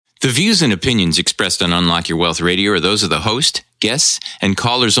The views and opinions expressed on Unlock Your Wealth Radio are those of the host, guests, and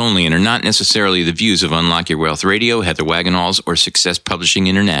callers only and are not necessarily the views of Unlock Your Wealth Radio, Heather Wagenhals, or Success Publishing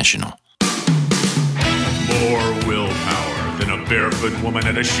International. More willpower than a barefoot woman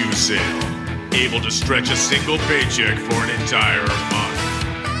at a shoe sale. Able to stretch a single paycheck for an entire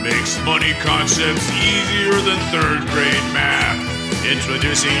month. Makes money concepts easier than third grade math.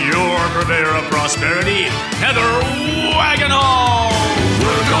 Introducing your purveyor of prosperity, Heather Wagenhals.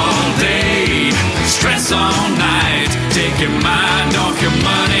 Work all day, stress all night. Take your mind off your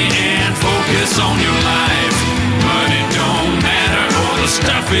money and focus on your life. Money don't matter or the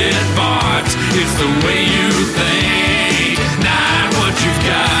stuff it bought. It's the way you think, not what you've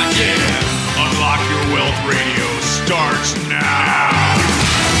got, yeah. Unlock Your Wealth Radio starts now.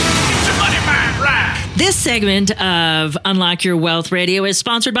 Get your money mind right. This segment of Unlock Your Wealth Radio is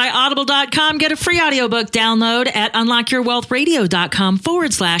sponsored by Audible.com. Get a free audiobook download at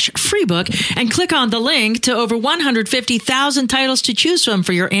unlockyourwealthradio.com/free book and click on the link to over 150,000 titles to choose from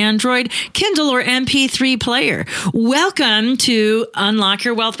for your Android, Kindle, or MP3 player. Welcome to Unlock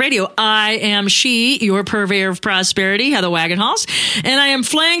Your Wealth Radio. I am your purveyor of prosperity, Heather Wagenhals, and I am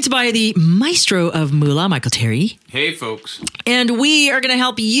flanked by the maestro of moolah, Michael Terry. Hey, folks. And we are going to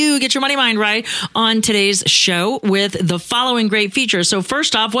help you get your money mind right on today's show with the following great features. So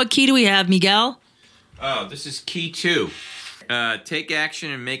first off, what key do we have, Miguel? Oh, this is key 2. Take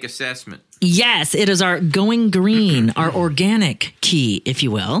action and make assessment. Yes, it is our going green, our organic key, if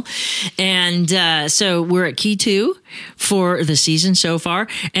you will. And so we're at key 2 for the season so far.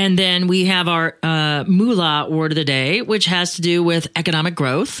 And then we have our moolah word of the day, which has to do with economic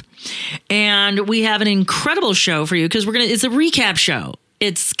growth. And we have an incredible show for you because it's a recap show.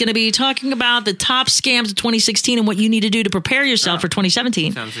 It's going to be talking about the top scams of 2016 and what you need to do to prepare yourself for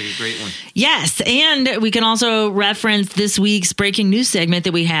 2017. Sounds like a great one. Yes, and we can also reference this week's breaking news segment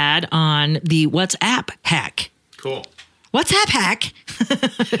that we had on the WhatsApp hack. Cool. WhatsApp hack.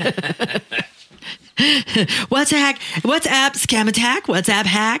 WhatsApp scam attack. WhatsApp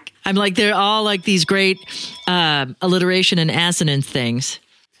hack. I'm like, they're all like these great alliteration and assonance things.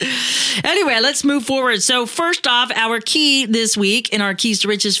 Anyway, let's move forward. So first off, our key this week in our Keys to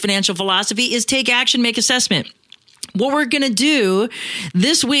Riches financial philosophy is take action, make assessment. What we're going to do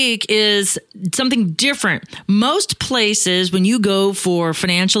this week is something different. Most places, when you go for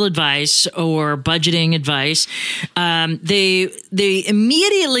financial advice or budgeting advice, they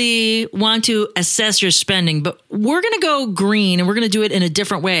immediately want to assess your spending. But we're going to go green, and we're going to do it in a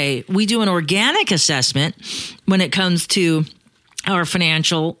different way. We do an organic assessment when it comes to our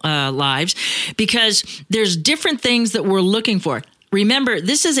financial lives, because there's different things that we're looking for. Remember,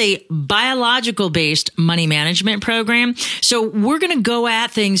 this is a biological-based money management program, so we're going to go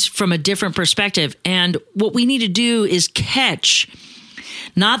at things from a different perspective. And what we need to do is catch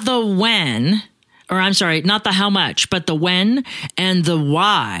not the when, not the how much, but the when and the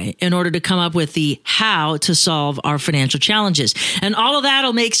why in order to come up with the how to solve our financial challenges. And all of that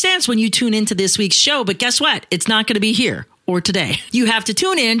will make sense when you tune into this week's show. But guess what? It's not going to be here or today. You have to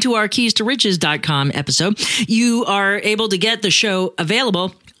tune in to our keystoriches.com episode. You are able to get the show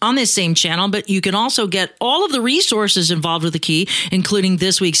available on this same channel, but you can also get all of the resources involved with the key, including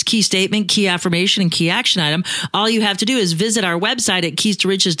this week's key statement, key affirmation, and key action item. All you have to do is visit our website at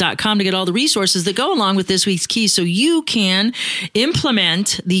keystoriches.com to get all the resources that go along with this week's key so you can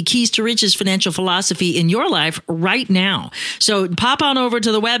implement the Keys to Riches financial philosophy in your life right now. So pop on over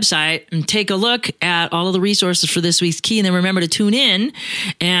to the website and take a look at all of the resources for this week's key, and then remember to tune in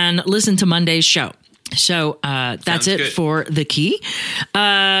and listen to Monday's show. So that's Sounds it good. For the key.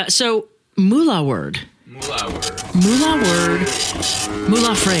 So moolah word.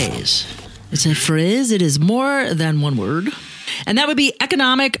 Moolah phrase. It's a phrase. It is more than one word. And that would be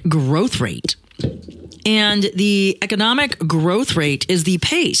economic growth rate. And the economic growth rate is the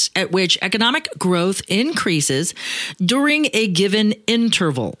pace at which economic growth increases during a given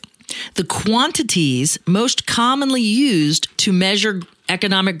interval. The quantities most commonly used to measure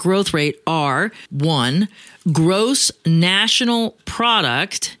economic growth rate are 1, gross national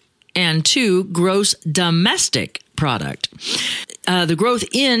product, and 2, gross domestic product. The growth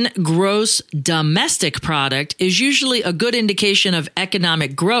in gross domestic product is usually a good indication of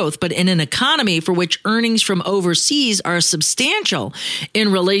economic growth, but in an economy for which earnings from overseas are substantial in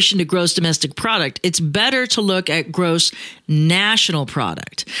relation to gross domestic product, it's better to look at gross national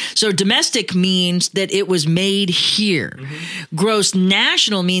product. So domestic means that it was made here. Mm-hmm. Gross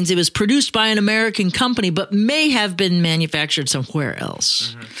national means it was produced by an American company, but may have been manufactured somewhere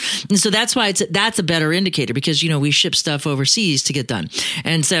else. Mm-hmm. And so that's why that's a better indicator, because, you know, we ship stuff overseas to get done.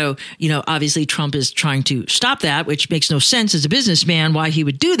 And so, obviously Trump is trying to stop that, which makes no sense as a businessman why he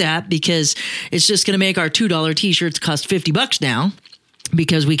would do that, because it's just going to make our $2 t-shirts cost $50 now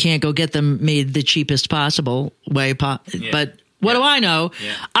because we can't go get them made the cheapest possible way. But what do I know?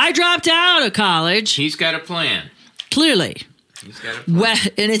 Yeah. I dropped out of college. He's got a plan. Clearly. He's got a plan.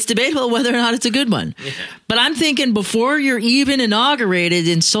 And it's debatable whether or not it's a good one. Yeah. But I'm thinking before you're even inaugurated,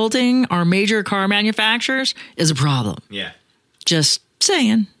 insulting our major car manufacturers is a problem. Yeah. Just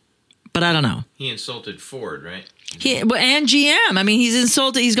saying. But I don't know. He insulted Ford, right? And GM. I mean, he's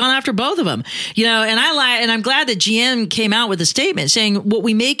insulted. He's gone after both of them. And I'm glad that GM came out with a statement saying what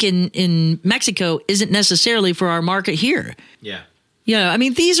we make in Mexico isn't necessarily for our market here. Yeah. I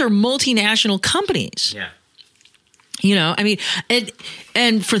mean, these are multinational companies. Yeah.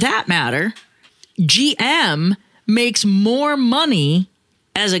 And for that matter, GM makes more money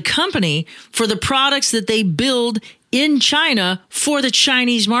as a company for the products that they build in China for the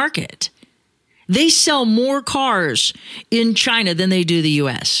Chinese market. They sell more cars in China than they do the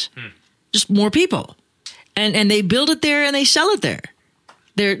U.S. Just more people. And they build it there and they sell it there.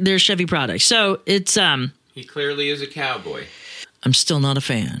 They're Chevy products. So it's... He clearly is a cowboy. I'm still not a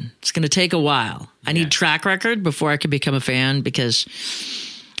fan. It's going to take a while. I need track record before I can become a fan because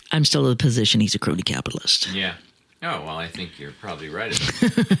I'm still in the position he's a crony capitalist. Yeah. Oh, well, I think you're probably right about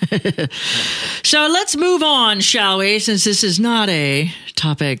that. So let's move on, shall we? Since this is not a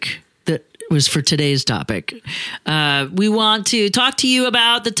topic that was for today's topic. We want to talk to you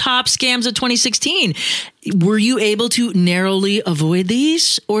about the top scams of 2016. Were you able to narrowly avoid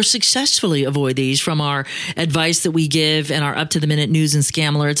these or successfully avoid these from our advice that we give and our up-to-the-minute news and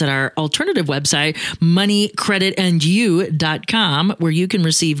scam alerts at our alternative website, moneycreditandyou.com, where you can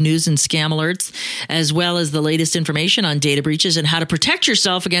receive news and scam alerts, as well as the latest information on data breaches and how to protect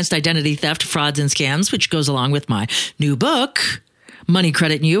yourself against identity theft, frauds, and scams, which goes along with my new book, Money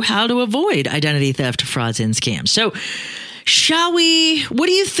Credit and You, How to Avoid Identity Theft, Frauds, and Scams. So, shall we? What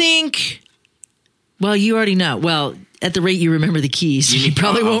do you think? Well, you already know. Well, at the rate you remember the keys, you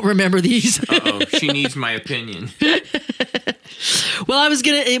probably won't remember these. She needs my opinion. Well,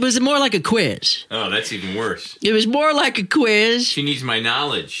 it was more like a quiz. Oh, that's even worse. It was more like a quiz. She needs my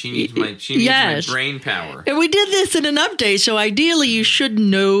knowledge. She needs my brain power. And we did this in an update, so ideally you should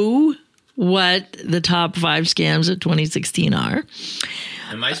know what the top 5 scams of 2016 are.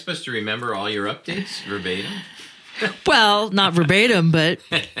 Am I supposed to remember all your updates verbatim? Well, not verbatim, but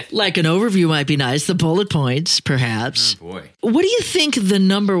like an overview might be nice. The bullet points, perhaps. Oh, boy. What do you think the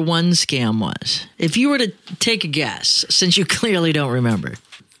number 1 scam was? If you were to take a guess, since you clearly don't remember.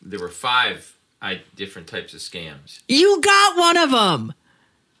 There were 5 different types of scams. You got one of them.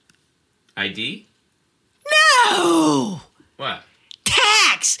 ID? No. What?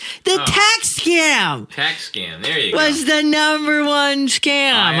 Tax. The tax scam. Tax scam. There you was go. The number 1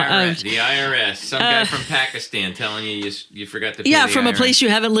 scam. The IRS. Some guy from Pakistan telling you forgot to pay the from IRS. a place you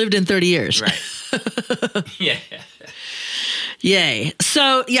haven't lived in 30 years. Right. Yeah. Yay.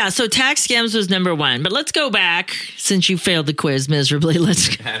 So tax scams was number 1. But let's go back, since you failed the quiz miserably.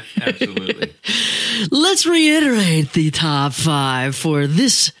 Absolutely. Let's reiterate the top 5 for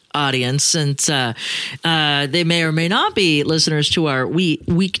this audience, since they may or may not be listeners to our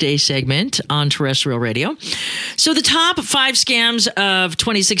weekday segment on terrestrial radio. So the top 5 scams of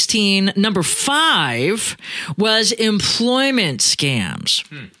 2016, number 5 was employment scams.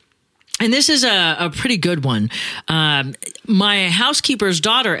 And this is a pretty good one. My housekeeper's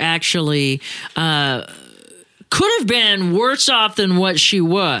daughter actually could have been worse off than what she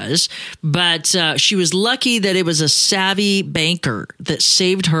was, but she was lucky that it was a savvy banker that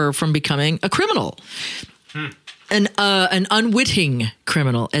saved her from becoming a criminal. An unwitting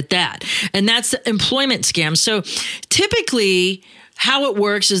criminal at that. And that's the employment scam. So typically how it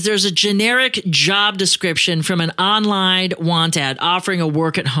works is there's a generic job description from an online want ad offering a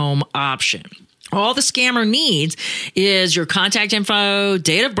work at home option. All the scammer needs is your contact info,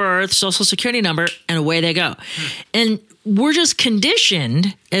 date of birth, social security number, and away they go. And we're just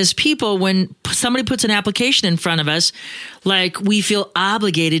conditioned as people when somebody puts an application in front of us, like we feel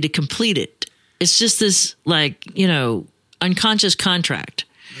obligated to complete it. It's just this unconscious contract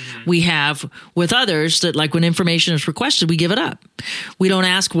we have with others that, like, when information is requested, we give it up. We don't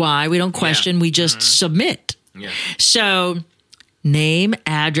ask why. We don't question. We just submit. Yeah. So name,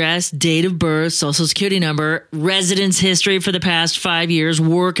 address, date of birth, social security number, residence history for the past 5 years,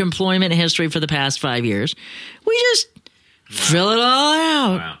 work employment history for the past 5 years. We just fill it all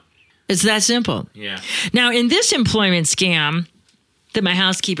out. Wow. It's that simple. Yeah. Now, in this employment scam that my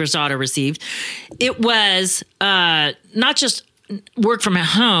housekeeper's daughter received, it was not work from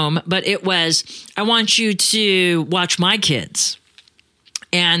home, but it was, I want you to watch my kids.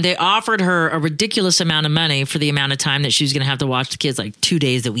 And they offered her a ridiculous amount of money for the amount of time that she was going to have to watch the kids, like 2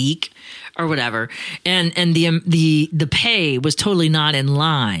 days a week or whatever. And the pay was totally not in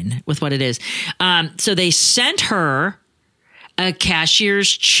line with what it is. So they sent her a cashier's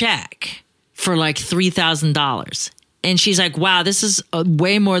check for like $3,000. And she's like, wow, this is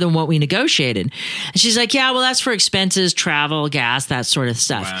way more than what we negotiated. And she's like, yeah, well, that's for expenses, travel, gas, that sort of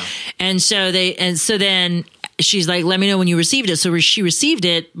stuff. Wow. And so then she's like, let me know when you received it. So she received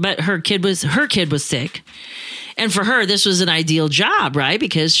it, but her kid was sick. And for her, this was an ideal job, right?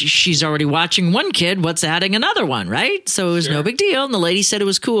 Because she's already watching one kid. What's adding another one, right? So it was no big deal. And the lady said it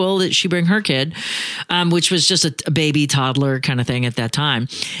was cool that she bring her kid, which was just a baby toddler kind of thing at that time.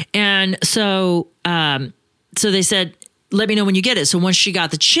 And so they said, let me know when you get it. So once she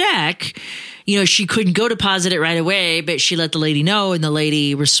got the check, she couldn't go deposit it right away, but she let the lady know, and the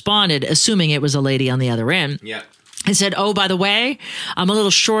lady responded, assuming it was a lady on the other end. Yeah. And said, oh, by the way, I'm a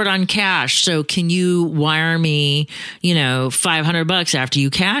little short on cash, so can you wire me, $500 after you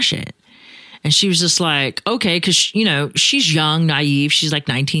cash it? And she was just like, okay, because, she's young, naive. She's like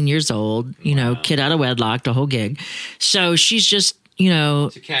 19 years old, kid out of wedlock, the whole gig. So she's just,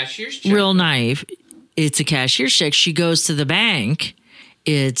 it's a cashier's check. Real naive. It's a cashier's check. She goes to the bank.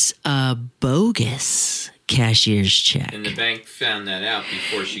 It's a bogus cashier's check. And the bank found that out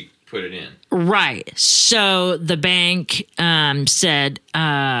before she put it in. Right. So the bank said,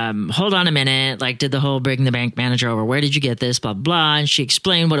 hold on a minute, like did the whole bring the bank manager over. Where did you get this? Blah, blah. And she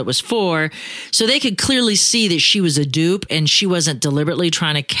explained what it was for. So they could clearly see that she was a dupe and she wasn't deliberately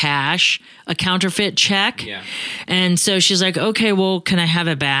trying to cash a counterfeit check. Yeah. And so she's like, okay, well, can I have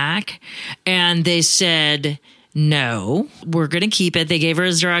it back? And they said, no, we're going to keep it. They gave her a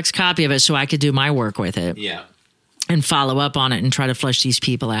Xerox copy of it so I could do my work with it. Yeah. And follow up on it and try to flush these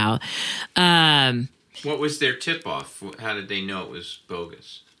people out. What was their tip-off? How did they know it was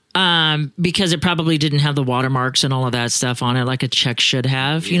bogus? Because it probably didn't have the watermarks and all of that stuff on it like a check should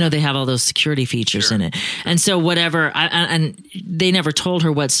have. Yeah. They have all those security features in it. And so whatever, and they never told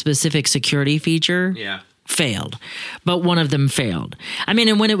her what specific security feature failed, but one of them failed. I mean,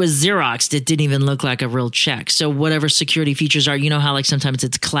 and when it was Xeroxed, it didn't even look like a real check. So whatever security features are, how like sometimes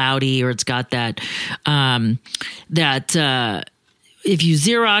it's cloudy or it's got that, if you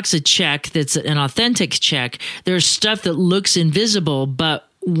Xerox a check that's an authentic check, there's stuff that looks invisible, but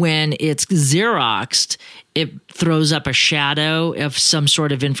when it's Xeroxed, it throws up a shadow of some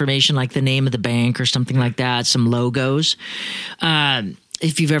sort of information like the name of the bank or something like that, some logos.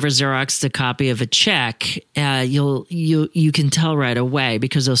 If you've ever Xeroxed a copy of a check, you can tell right away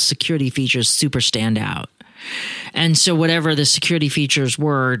because those security features super stand out. And so whatever the security features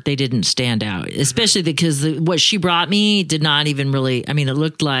were, they didn't stand out, especially because what she brought me did not even really, it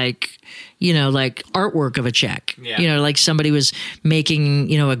looked like, like artwork of a check, like somebody was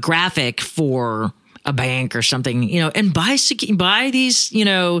making, a graphic for a bank or something, and buy these,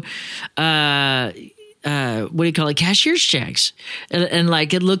 what do you call it? Cashier's checks. And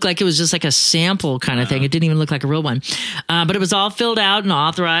like, it looked like it was just like a sample kind of thing. It didn't even look like a real one. But it was all filled out and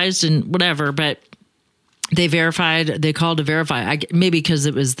authorized and whatever. But they called to verify, maybe because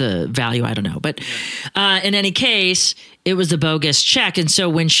it was the value. I don't know. But in any case, it was a bogus check. And so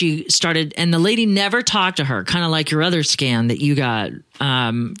when she started, and the lady never talked to her, kind of like your other scam that you got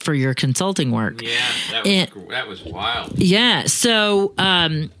for your consulting work. Yeah, that was wild. Yeah. So,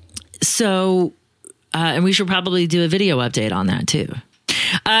 and we should probably do a video update on that too.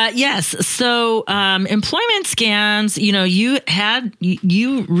 Yes. So, employment scams, you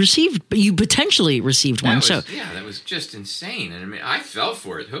potentially received one. That was just insane. And I fell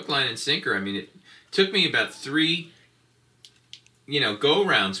for it, hook, line, and sinker. It took me about 3, go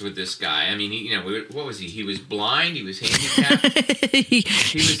rounds with this guy. What was he? He was blind. He was handicapped. he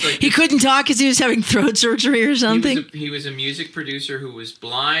was like, he couldn't talk because he was having throat surgery or something. He was a music producer who was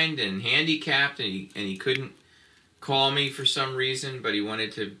blind and handicapped, and he couldn't call me for some reason, but he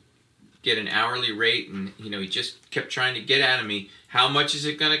wanted to get an hourly rate, and he just kept trying to get out of me, how much is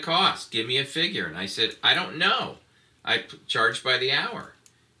it going to cost? Give me a figure. And I said, I don't know. I charge by the hour.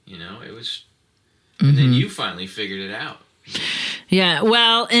 It was, and then you finally figured it out. Yeah,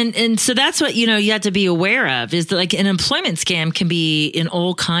 well, and so that's what, you have to be aware of, is that like an employment scam can be in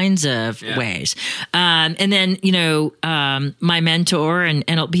all kinds of ways. And then, my mentor and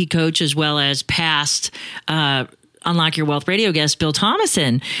NLP coach, as well as past Unlock Your Wealth radio guest, Bill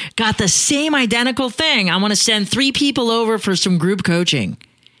Thomason, got the same identical thing. I want to send 3 people over for some group coaching.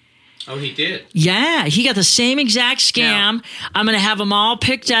 Oh, he did? Yeah, he got the same exact scam. Now, I'm going to have them all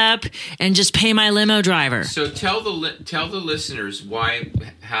picked up and just pay my limo driver. So tell the listeners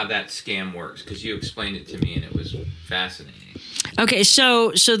how that scam works, because you explained it to me and it was fascinating. Okay,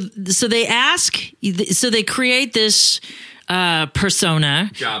 so they create this persona,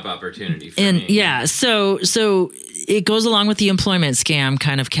 job opportunity for and me. yeah, so it goes along with the employment scam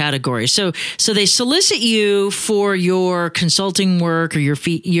kind of category. So they solicit you for your consulting work or your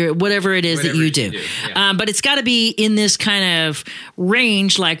whatever it is that you do. Yeah. But it's got to be in this kind of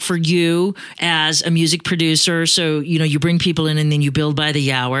range, like for you as a music producer. So, you bring people in and then you bill by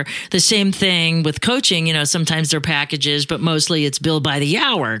the hour. The same thing with coaching, sometimes they're packages, but mostly it's bill by the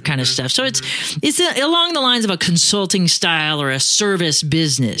hour kind of stuff. So it's along the lines of a consulting style or a service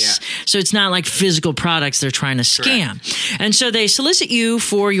business. Yeah. So it's not like physical products they're trying to scam. And so they solicit you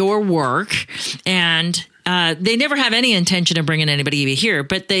for your work, and they never have any intention of bringing anybody here,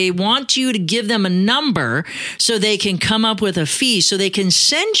 but they want you to give them a number so they can come up with a fee, so they can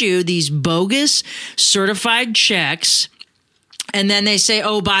send you these bogus certified checks. And then they say,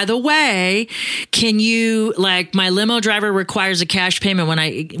 oh, by the way, can you, like, my limo driver requires a cash payment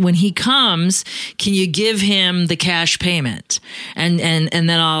when he comes, can you give him the cash payment? And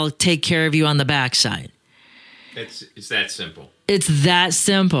then I'll take care of you on the backside. It's that simple. It's that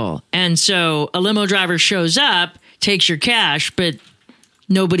simple. And so a limo driver shows up, takes your cash, but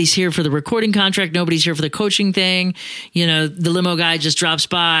nobody's here for the recording contract. Nobody's here for the coaching thing. The limo guy just drops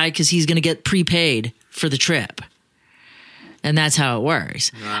by because he's going to get prepaid for the trip. And that's how it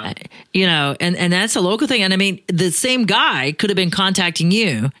works. Wow. And that's a local thing. And I mean, the same guy could have been contacting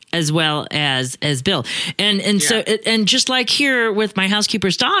you as well as Bill. And so, and just like here with my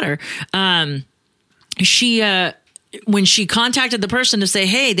housekeeper's daughter, she, when she contacted the person to say,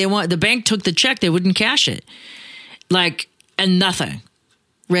 hey, the bank took the check, they wouldn't cash it. And nothing.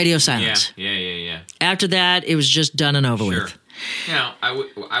 Radio silence. Yeah. After that, it was just done and over with. Now,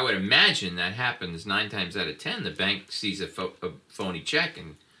 I would imagine that happens 9 times out of 10. The bank sees a phony check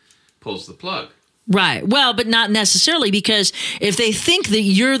and pulls the plug. Right. Well, but not necessarily, because if they think that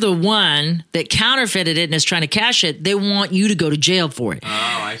you're the one that counterfeited it and is trying to cash it, they want you to go to jail for it. Oh,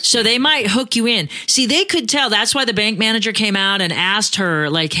 I see. So they might hook you in. See, they could tell. That's why the bank manager came out and asked her,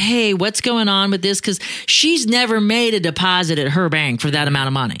 like, hey, what's going on with this? Because she's never made a deposit at her bank for that amount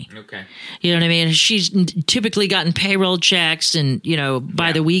of money. Okay. You know what I mean? She's typically gotten payroll checks and,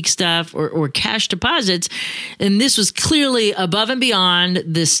 by the week stuff or cash deposits. And this was clearly above and beyond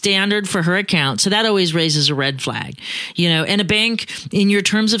the standard for her account. So that always raises a red flag, and a bank in your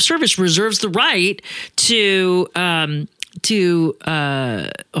terms of service reserves the right to put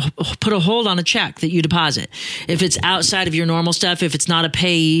a hold on a check that you deposit. If it's outside of your normal stuff, if it's not a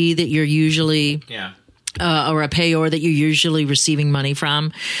payee that you're usually or a payor that you're usually receiving money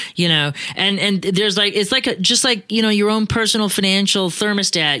from, and there's it's your own personal financial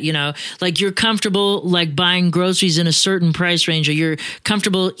thermostat, like you're comfortable buying groceries in a certain price range, or you're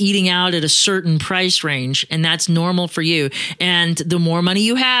comfortable eating out at a certain price range, and that's normal for you. And the more money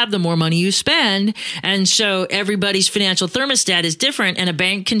you have, the more money you spend. And so everybody's financial thermostat is different, and a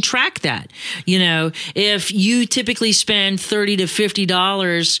bank can track that. If you typically spend $30 to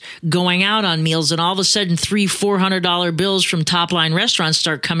 $50 going out on meals, and all of a sudden $300-$400 bills from top line restaurants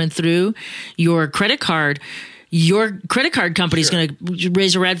start coming through your credit card company is going to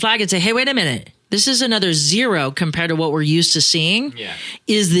raise a red flag and say, hey, wait a minute, this is another zero compared to what we're used to seeing.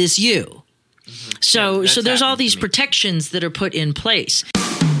 Is this you? So there's all these protections that are put in place.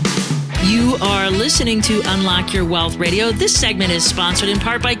 You are listening to Unlock Your Wealth Radio. This segment is sponsored in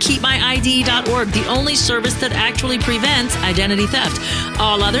part by KeepMyID.org, the only service that actually prevents identity theft.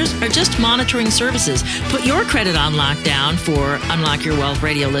 All others are just monitoring services. Put your credit on lockdown for Unlock Your Wealth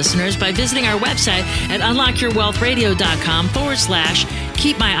Radio listeners by visiting our website at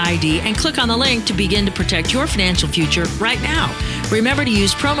unlockyourwealthradio.com/KeepMyID and click on the link to begin to protect your financial future right now. Remember to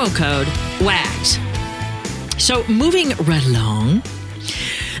use promo code WAGS. So moving right along.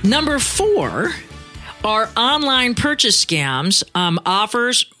 Number 4 are online purchase scams,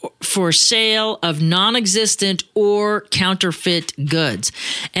 offers for sale of non-existent or counterfeit goods.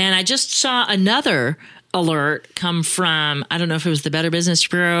 And I just saw another alert come from, I don't know if it was the Better Business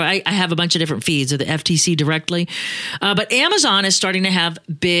Bureau. I have a bunch of different feeds, or the FTC directly. But Amazon is starting to have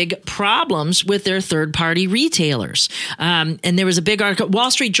big problems with their third-party retailers. And there was a big article,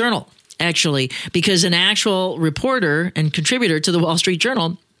 Wall Street Journal, actually, because an actual reporter and contributor to the Wall Street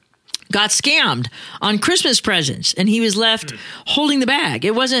Journal got scammed on Christmas presents, and he was left holding the bag.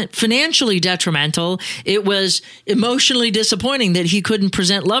 It wasn't financially detrimental. It was emotionally disappointing that he couldn't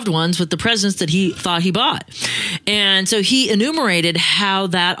present loved ones with the presents that he thought he bought. And so he enumerated how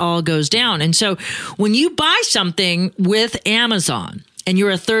that all goes down. And so when you buy something with Amazon, and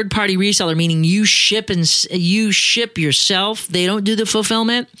you're a third-party reseller, meaning you ship yourself, they don't do the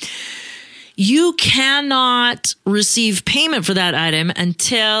fulfillment, you cannot receive payment for that item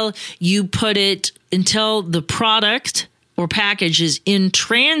until the product or package is in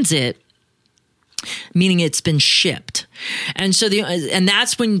transit, meaning it's been shipped. And so and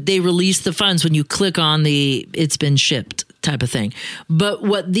that's when they release the funds, when you click on the "it's been shipped" type of thing. But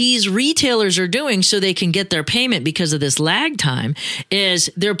what these retailers are doing so they can get their payment because of this lag time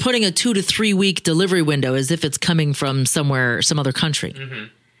is they're putting a 2 to 3 week delivery window as if it's coming from somewhere, some other country. Mm-hmm.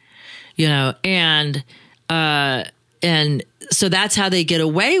 And so that's how they get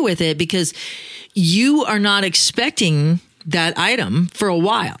away with it, because you are not expecting that item for a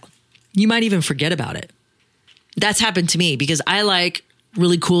while. You might even forget about it. That's happened to me because I like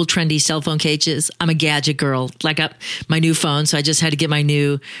really cool, trendy cell phone cases. I'm a gadget girl, like my new phone. So I just had to get my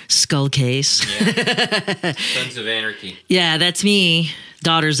new skull case. Yeah. Sons of Anarchy. Yeah, that's me.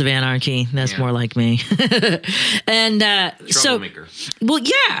 Daughters of Anarchy. That's more like me. And troublemaker. Well,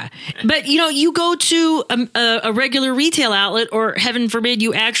 yeah. But, you go to a regular retail outlet, or heaven forbid,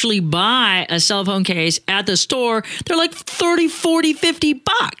 you actually buy a cell phone case at the store. They're like $30, $40,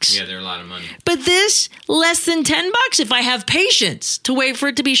 $50. Yeah, they're a lot of money. But this, less than $10 if I have patience to wait for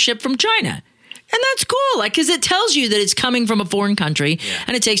it to be shipped from China. And that's cool, because it tells you that it's coming from a foreign country,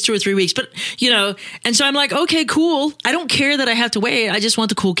 and it takes 2 or 3 weeks. But, and so I'm like, okay, cool. I don't care that I have to wait. I just want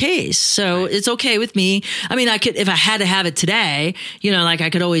the cool case. So It's okay with me. I mean, I could, if I had to have it today, I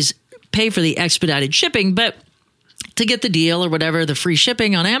could always pay for the expedited shipping, but to get the deal or whatever, the free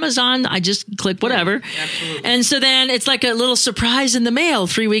shipping on Amazon, I just click whatever. Absolutely. And so then it's like a little surprise in the mail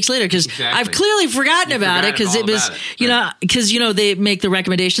 3 weeks later, because I've clearly forgotten about it, because it was, because, they make the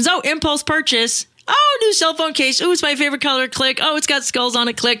recommendations. Oh, impulse purchase. Oh, new cell phone case. Oh, it's my favorite color. Click. Oh, it's got skulls on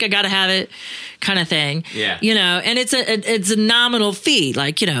it. Click. I got to have it, kind of thing. Yeah. And it's a nominal fee,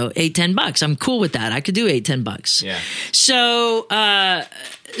 like, $8-10. I'm cool with that. I could do $8-10. Yeah. So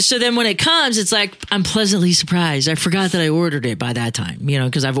then when it comes, it's like, I'm pleasantly surprised. I forgot that I ordered it by that time,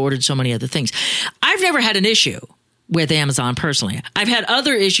 because I've ordered so many other things. I've never had an issue with Amazon personally. I've had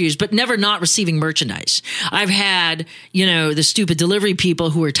other issues, but never not receiving merchandise. I've had, the stupid delivery people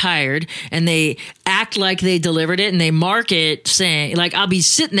who are tired and they act like they delivered it and they mark it saying, like, I'll be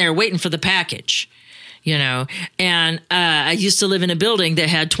sitting there waiting for the package. And I used to live in a building that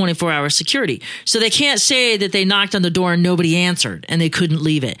had 24-hour security. So they can't say that they knocked on the door and nobody answered and they couldn't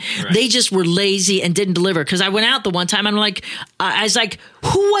leave it. Right. They just were lazy and didn't deliver. Because I went out the one time, I'm like, I was like,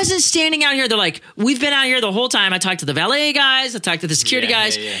 who wasn't standing out here? They're like, we've been out here the whole time. I talked to the valet guys. I talked to the security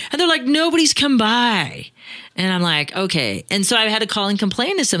guys. Yeah. And they're like, nobody's come by. And I'm like, okay. And so I had to call and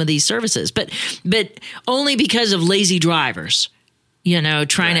complain to some of these services. But only because of lazy drivers.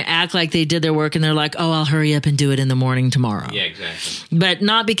 Trying to act like they did their work, and they're like, oh, I'll hurry up and do it in the morning tomorrow. Yeah, exactly. But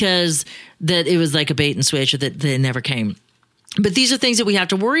not because that it was like a bait and switch, or that they never came. But these are things that we have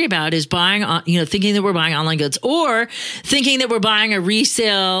to worry about, is buying, thinking that we're buying online goods, or thinking that we're buying a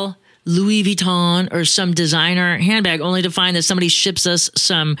resale Louis Vuitton or some designer handbag, only to find that somebody ships us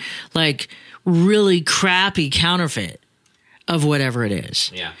some like really crappy counterfeit of whatever it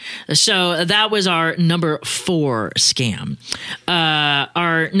is. Yeah. So that was our number 4 scam.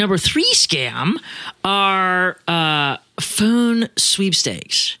 Our number 3 scam are phone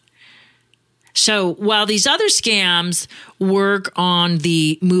sweepstakes. So while these other scams work on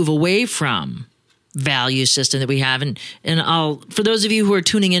the move away from value system that we have, and for those of you who are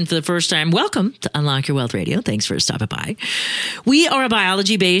tuning in for the first time, welcome to Unlock Your Wealth Radio. Thanks for stopping by. We are a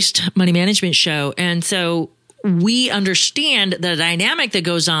biology-based money management show, and so we understand the dynamic that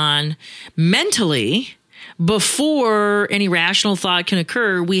goes on mentally before any rational thought can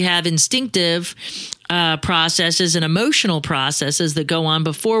occur. We have instinctive processes and emotional processes that go on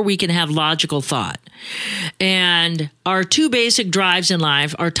before we can have logical thought. And our 2 basic drives in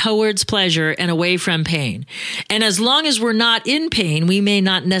life are towards pleasure and away from pain. And as long as we're not in pain, we may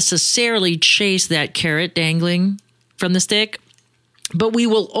not necessarily chase that carrot dangling from the stick. But we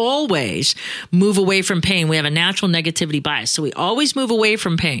will always move away from pain. We have a natural negativity bias. So we always move away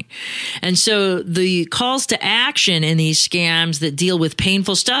from pain. And so the calls to action in these scams that deal with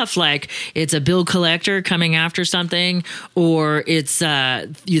painful stuff, like it's a bill collector coming after something, or it's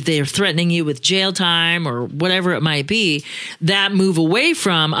they're threatening you with jail time or whatever it might be, that move away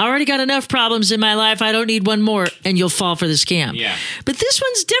from, I already got enough problems in my life, I don't need one more, and you'll fall for the scam. Yeah. But this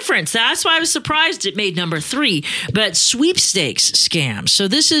one's different. That's why I was surprised it made number 3. But sweepstakes scam. So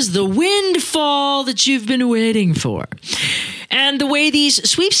this is the windfall that you've been waiting for. And the way these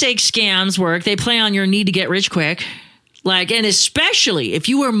sweepstakes scams work, they play on your need to get rich quick. And especially if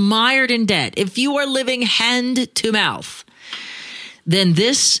you are mired in debt, if you are living hand to mouth, then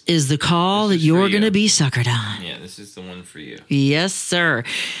this is the call that you're going to be suckered on. Yeah, this is the one for you. Yes, sir.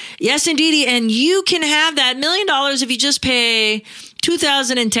 Yes, indeed. And you can have that $1 million if you just pay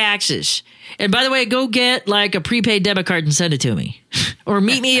 $2,000 in taxes. And by the way, go get a prepaid debit card and send it to me. Or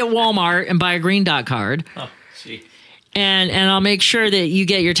meet me at Walmart and buy a green dot card. Oh, gee. And I'll make sure that you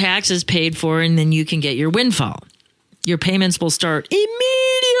get your taxes paid for, and then you can get your windfall. Your payments will start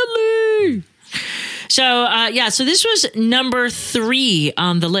immediately. So, so this was number 3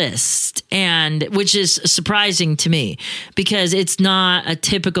 on the list, and which is surprising to me because it's not a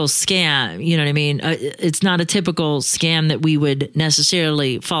typical scam. You know what I mean? It's not a typical scam that we would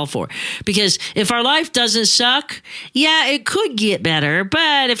necessarily fall for, because if our life doesn't suck, yeah, it could get better.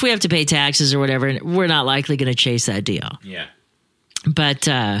 But if we have to pay taxes or whatever, we're not likely going to chase that deal. Yeah. But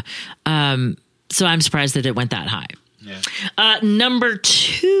so I'm surprised that it went that high. Yeah. Number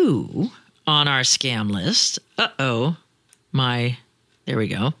 2 on our scam list. There we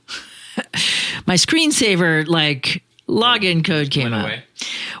go. My screensaver login code came up. Away.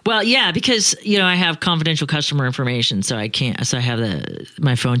 Well, yeah, because I have confidential customer information, so I can't. So I have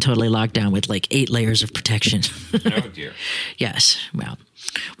my phone totally locked down with 8 layers of protection. Oh dear. Yes. Well,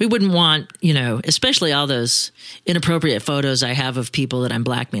 we wouldn't want, especially all those inappropriate photos I have of people that I'm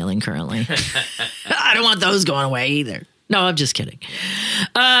blackmailing currently. I don't want those going away either. No, I'm just kidding.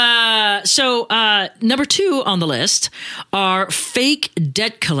 So number 2 on the list are fake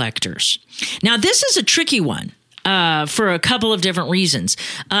debt collectors. Now, this is a tricky one for a couple of different reasons.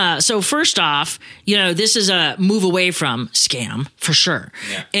 So first off, this is a move away from scam for sure.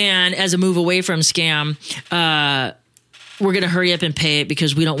 Yeah. And as a move away from scam, we're going to hurry up and pay it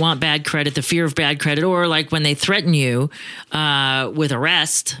because we don't want bad credit, the fear of bad credit, or when they threaten you with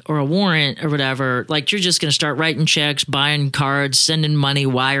arrest or a warrant or whatever, you're just going to start writing checks, buying cards, sending money,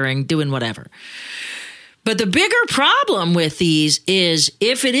 wiring, doing whatever. But the bigger problem with these is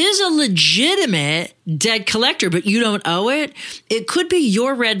if it is a legitimate debt collector, but you don't owe it, it could be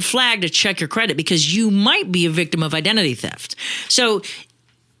your red flag to check your credit because you might be a victim of identity theft. So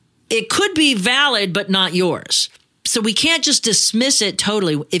it could be valid, but not yours. So we can't just dismiss it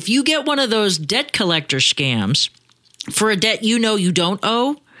totally. If you get one of those debt collector scams for a debt you don't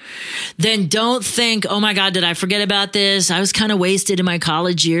owe, then don't think, oh my God, did I forget about this? I was kind of wasted in my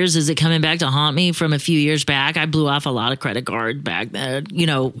college years. Is it coming back to haunt me from a few years back? I blew off a lot of credit cards back then,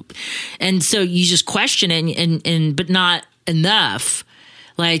 And so you just question it and but not enough.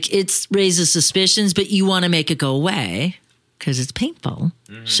 It raises suspicions, but you want to make it go away because it's painful.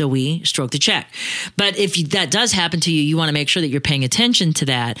 Mm-hmm. So we stroke the check. But if that does happen to you, you want to make sure that you're paying attention to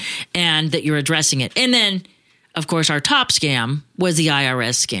that and that you're addressing it. And then, of course, our top scam was the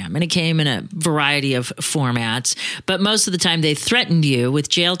IRS scam, and it came in a variety of formats. But most of the time, they threatened you with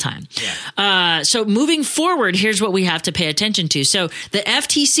jail time. Yeah. So moving forward, here's what we have to pay attention to. So the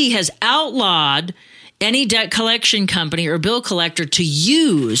FTC has outlawed any debt collection company or bill collector to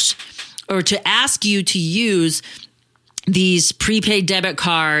use or to ask you to use these prepaid debit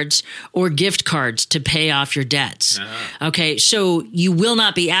cards or gift cards to pay off your debts. Uh-huh. Okay, so you will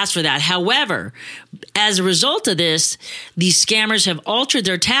not be asked for that. However, as a result of this, these scammers have altered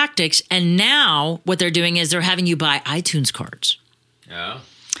their tactics, and now what they're doing is they're having you buy iTunes cards. Oh.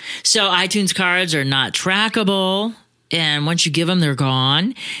 So iTunes cards are not trackable. And once you give them, they're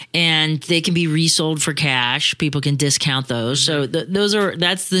gone, and they can be resold for cash. People can discount those. So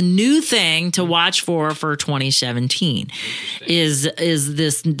that's the new thing to watch for 2017 is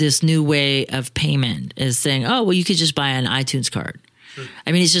this new way of payment is saying, oh, well, you could just buy an iTunes card.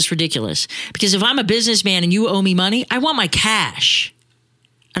 I mean, it's just ridiculous because if I'm a businessman and you owe me money, I want my cash.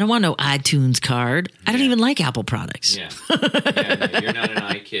 I don't want no iTunes card. I don't even like Apple products. Yeah. No, you're not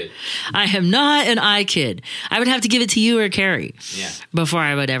an iKid. I am not an iKid. I would have to give it to you or Carrie before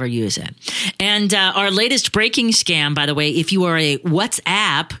I would ever use it. And our latest breaking scam, by the way, if you are a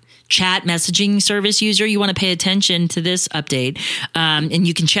WhatsApp chat messaging service user, you want to pay attention to this update. And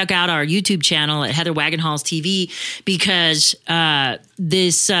you can check out our YouTube channel at Heather Wagenhals TV, because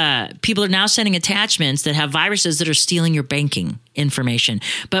people are now sending attachments that have viruses that are stealing your banking information.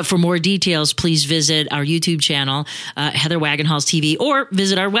 But for more details, please visit our YouTube channel, Heather Wagenhals TV, or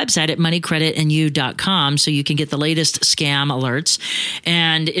visit our website at moneycreditandyou.com so you can get the latest scam alerts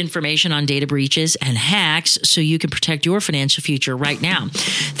and information on data breaches and hacks so you can protect your financial future right now.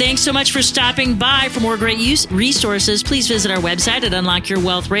 Thanks so much for stopping by. For more great resources, please visit our website at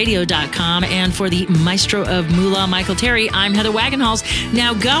unlockyourwealthradio.com. And for the maestro of moolah, Michael Terry, I'm Heather Wagenhals.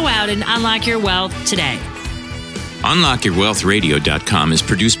 Now go out and unlock your wealth today. UnlockYourWealthRadio.com is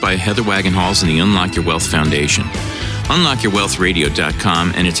produced by Heather Wagenhals and the Unlock Your Wealth Foundation.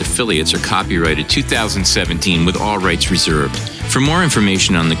 UnlockYourWealthRadio.com and its affiliates are copyrighted 2017 with all rights reserved. For more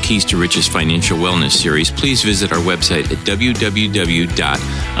information on the Keys to Riches Financial Wellness series, please visit our website at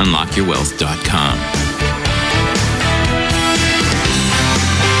www.unlockyourwealth.com.